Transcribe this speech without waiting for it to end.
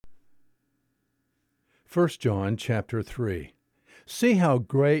First John chapter 3. See how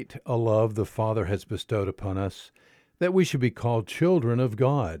great a love the Father has bestowed upon us, that we should be called children of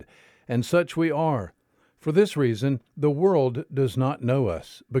God, and such we are. For this reason the world does not know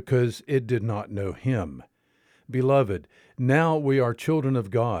us, because it did not know him. Beloved, now we are children of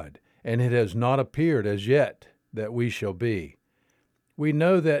God, and it has not appeared as yet that we shall be. We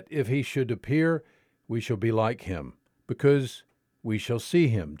know that if he should appear, we shall be like him, because we shall see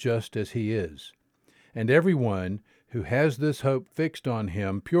him just as he is. And everyone who has this hope fixed on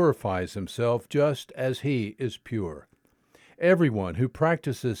him purifies himself just as he is pure. Everyone who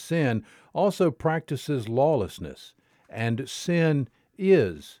practices sin also practices lawlessness, and sin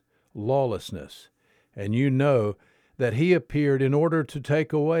is lawlessness. And you know that he appeared in order to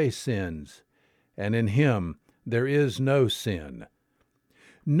take away sins, and in him there is no sin.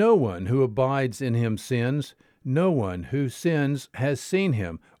 No one who abides in him sins. No one who sins has seen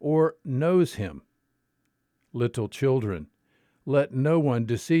him or knows him. Little children, let no one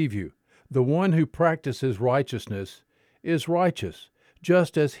deceive you. The one who practices righteousness is righteous,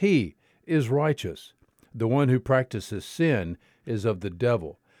 just as he is righteous. The one who practices sin is of the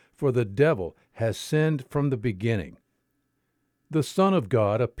devil, for the devil has sinned from the beginning. The Son of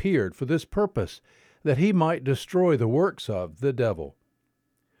God appeared for this purpose, that he might destroy the works of the devil.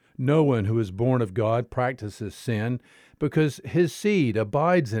 No one who is born of God practices sin, because his seed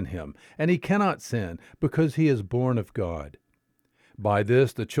abides in him, and he cannot sin, because he is born of God. By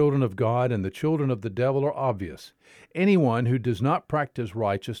this the children of God and the children of the devil are obvious. Anyone who does not practice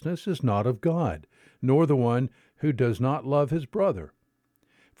righteousness is not of God, nor the one who does not love his brother.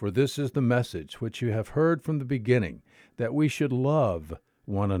 For this is the message which you have heard from the beginning, that we should love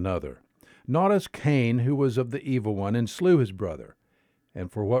one another. Not as Cain, who was of the evil one, and slew his brother. And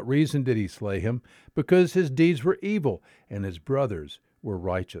for what reason did he slay him? Because his deeds were evil, and his brothers were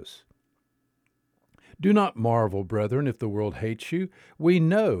righteous. Do not marvel, brethren, if the world hates you. We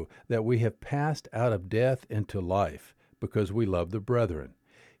know that we have passed out of death into life, because we love the brethren.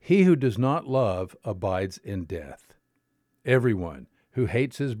 He who does not love abides in death. Everyone who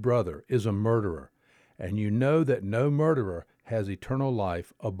hates his brother is a murderer, and you know that no murderer has eternal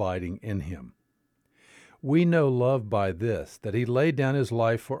life abiding in him. We know love by this, that he laid down his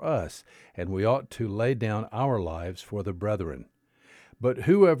life for us, and we ought to lay down our lives for the brethren. But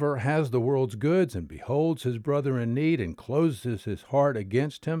whoever has the world's goods and beholds his brother in need and closes his heart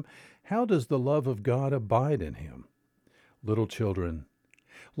against him, how does the love of God abide in him? Little children,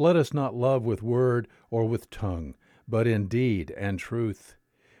 let us not love with word or with tongue, but in deed and truth.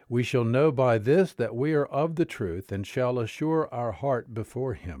 We shall know by this that we are of the truth, and shall assure our heart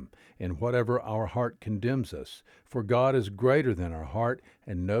before him, in whatever our heart condemns us. For God is greater than our heart,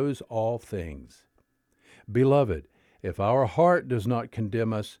 and knows all things. Beloved, if our heart does not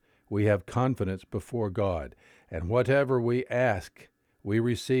condemn us, we have confidence before God, and whatever we ask, we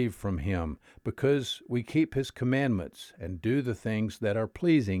receive from him, because we keep his commandments, and do the things that are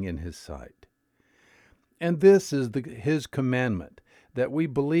pleasing in his sight. And this is his commandment, that we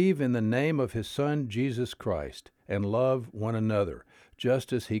believe in the name of his Son, Jesus Christ, and love one another,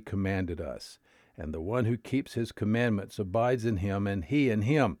 just as he commanded us. And the one who keeps his commandments abides in him, and he in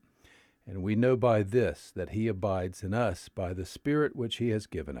him. And we know by this that he abides in us by the Spirit which he has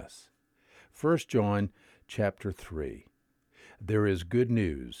given us. 1 John chapter 3. There is good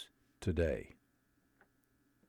news today.